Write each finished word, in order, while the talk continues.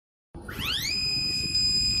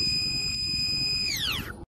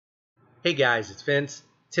Hey guys, it's Vince.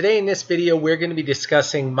 Today in this video we're going to be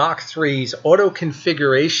discussing Mach3's auto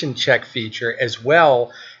configuration check feature as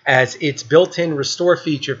well as its built-in restore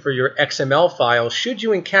feature for your XML file should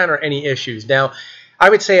you encounter any issues. Now,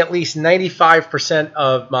 I would say at least 95%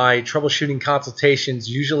 of my troubleshooting consultations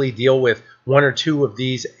usually deal with one or two of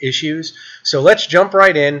these issues. So let's jump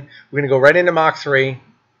right in. We're going to go right into Mach3.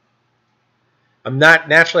 I'm not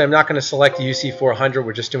going to select the UC400.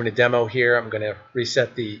 We're just doing a demo here. I'm going to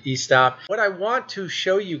reset the e-stop. What I want to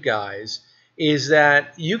show you guys is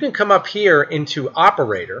that you can come up here into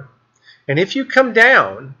Operator, and if you come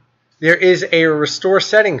down, there is a Restore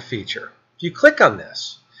Setting feature. If you click on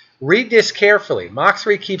this, read this carefully.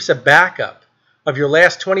 Mach3 keeps a backup of your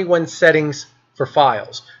last 21 settings for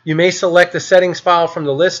files. You may select the settings file from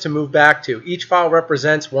the list to move back to. Each file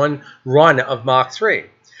represents one run of Mach3.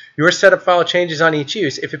 Your setup file changes on each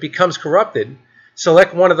use. If it becomes corrupted,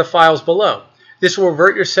 select one of the files below. This will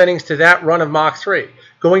revert your settings to that run of Mach3.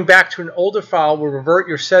 Going back to an older file will revert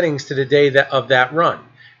your settings to the day of that run.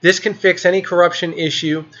 This can fix any corruption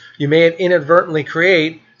issue you may inadvertently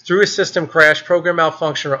create through a system crash, program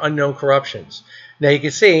malfunction, or unknown corruptions. Now you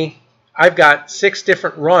can see I've got 6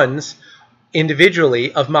 different runs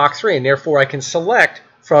individually of Mach3, and therefore I can select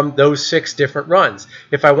from those 6 different runs.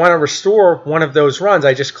 If I want to restore one of those runs,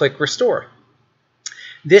 I just click Restore.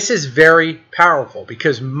 This is very powerful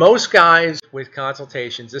because most guys with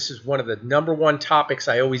consultations, this is one of the #1 topics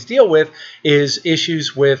I always deal with, is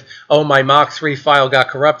issues with, oh, my Mach3 file got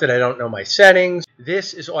corrupted, I don't know my settings.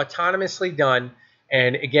 This is autonomously done,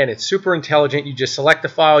 and again, it's super intelligent. You just select the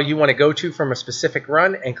file you want to go to from a specific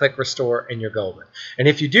run and click Restore, and you're golden. And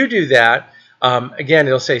if you do that, again,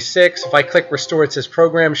 it'll say 6. If I click Restore, it says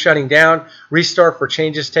Program shutting down. Restart for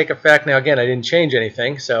changes take effect. Now, again, I didn't change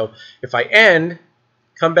anything. So if I end,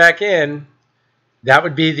 come back in, that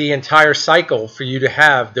would be the entire cycle for you to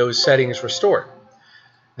have those settings restored.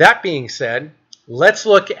 That being said, let's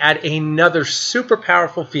look at another super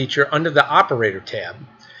powerful feature under the Operator tab.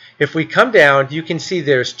 If we come down, you can see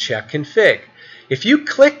there's Check Config. If you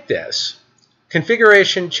click this,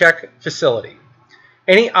 Configuration Check Facility,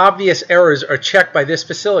 any obvious errors are checked by this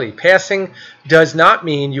facility. Passing does not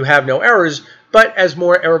mean you have no errors, but as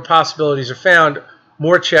more error possibilities are found,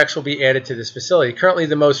 more checks will be added to this facility. Currently,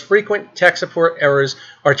 the most frequent tech support errors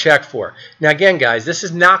are checked for. Now again, guys, this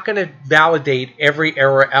is not going to validate every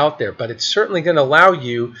error out there, but it's certainly going to allow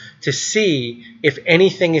you to see if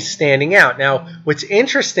anything is standing out. Now, what's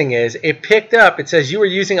interesting is it picked up, it says you are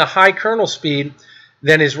using a high kernel speed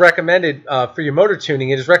than is recommended for your motor tuning.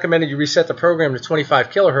 It is recommended you reset the program to 25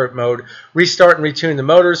 kilohertz mode, restart and retune the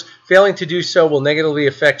motors. Failing to do so will negatively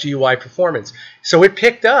affect GUI performance. So it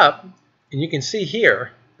picked up, and you can see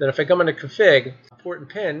here that if I come into config, port and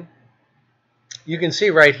pin, you can see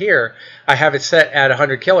right here I have it set at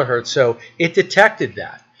 100 kilohertz, so it detected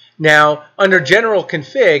that. Now, under general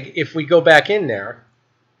config, if we go back in there,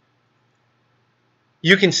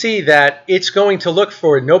 you can see that it's going to look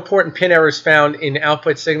for no port and pin errors found in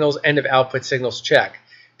output signals, end of output signals check.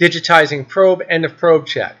 Digitizing probe, end of probe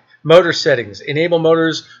check. Motor settings, enable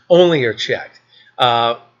motors only are checked.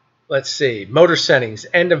 Let's see, motor settings,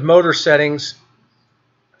 end of motor settings,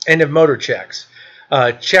 end of motor checks.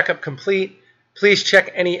 Checkup complete. Please check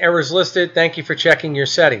any errors listed. Thank you for checking your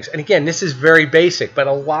settings. And again, this is very basic, but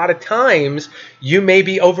a lot of times you may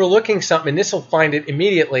be overlooking something, and this will find it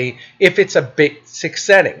immediately if it's a basic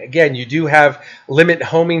setting. Again, you do have limit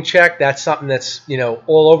homing check. That's something that's, you know,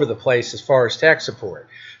 all over the place as far as tech support.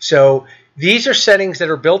 So these are settings that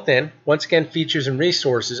are built in, once again, features and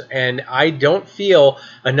resources, and I don't feel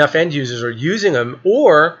enough end users are using them,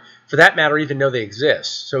 or for that matter, even know they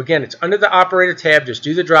exist. So again, it's under the Operator tab. Just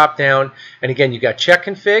do the drop down. And again, you got Check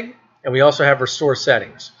Config, and we also have Restore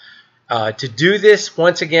Settings. To do this,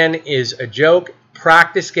 once again, is a joke.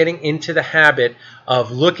 Practice getting into the habit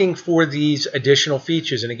of looking for these additional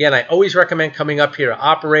features. And again, I always recommend coming up here to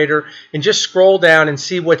Operator and just scroll down and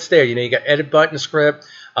see what's there. You know, you got Edit Button Script,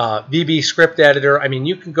 VB Script Editor. I mean,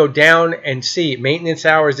 you can go down and see maintenance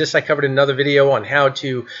hours. This I covered in another video on how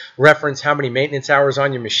to reference how many maintenance hours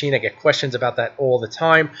on your machine. I get questions about that all the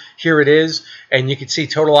time. Here it is, and you can see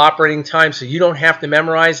total operating time, so you don't have to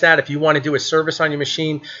memorize that. If you want to do a service on your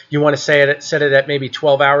machine, you want to set it at maybe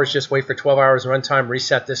 12 hours, just wait for 12 hours runtime,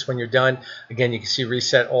 reset this when you're done. Again, you can see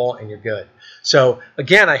reset all, and you're good. So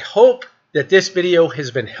again, I hope that this video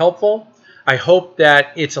has been helpful. I hope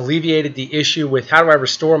that it's alleviated the issue with how do I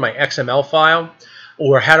restore my XML file,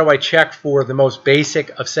 or how do I check for the most basic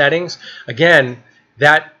of settings. Again,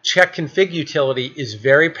 that check config utility is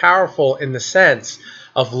very powerful in the sense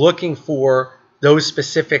of looking for those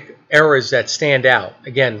specific errors that stand out.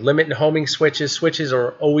 Again, limit and homing switches. Switches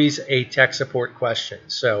are always a tech support question,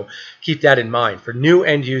 so keep that in mind. For new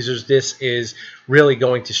end users, this is really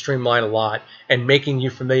going to streamline a lot, and making you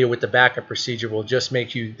familiar with the backup procedure will just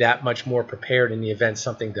make you that much more prepared in the event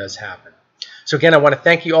something does happen. So again, I want to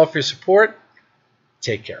thank you all for your support.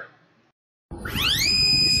 Take care.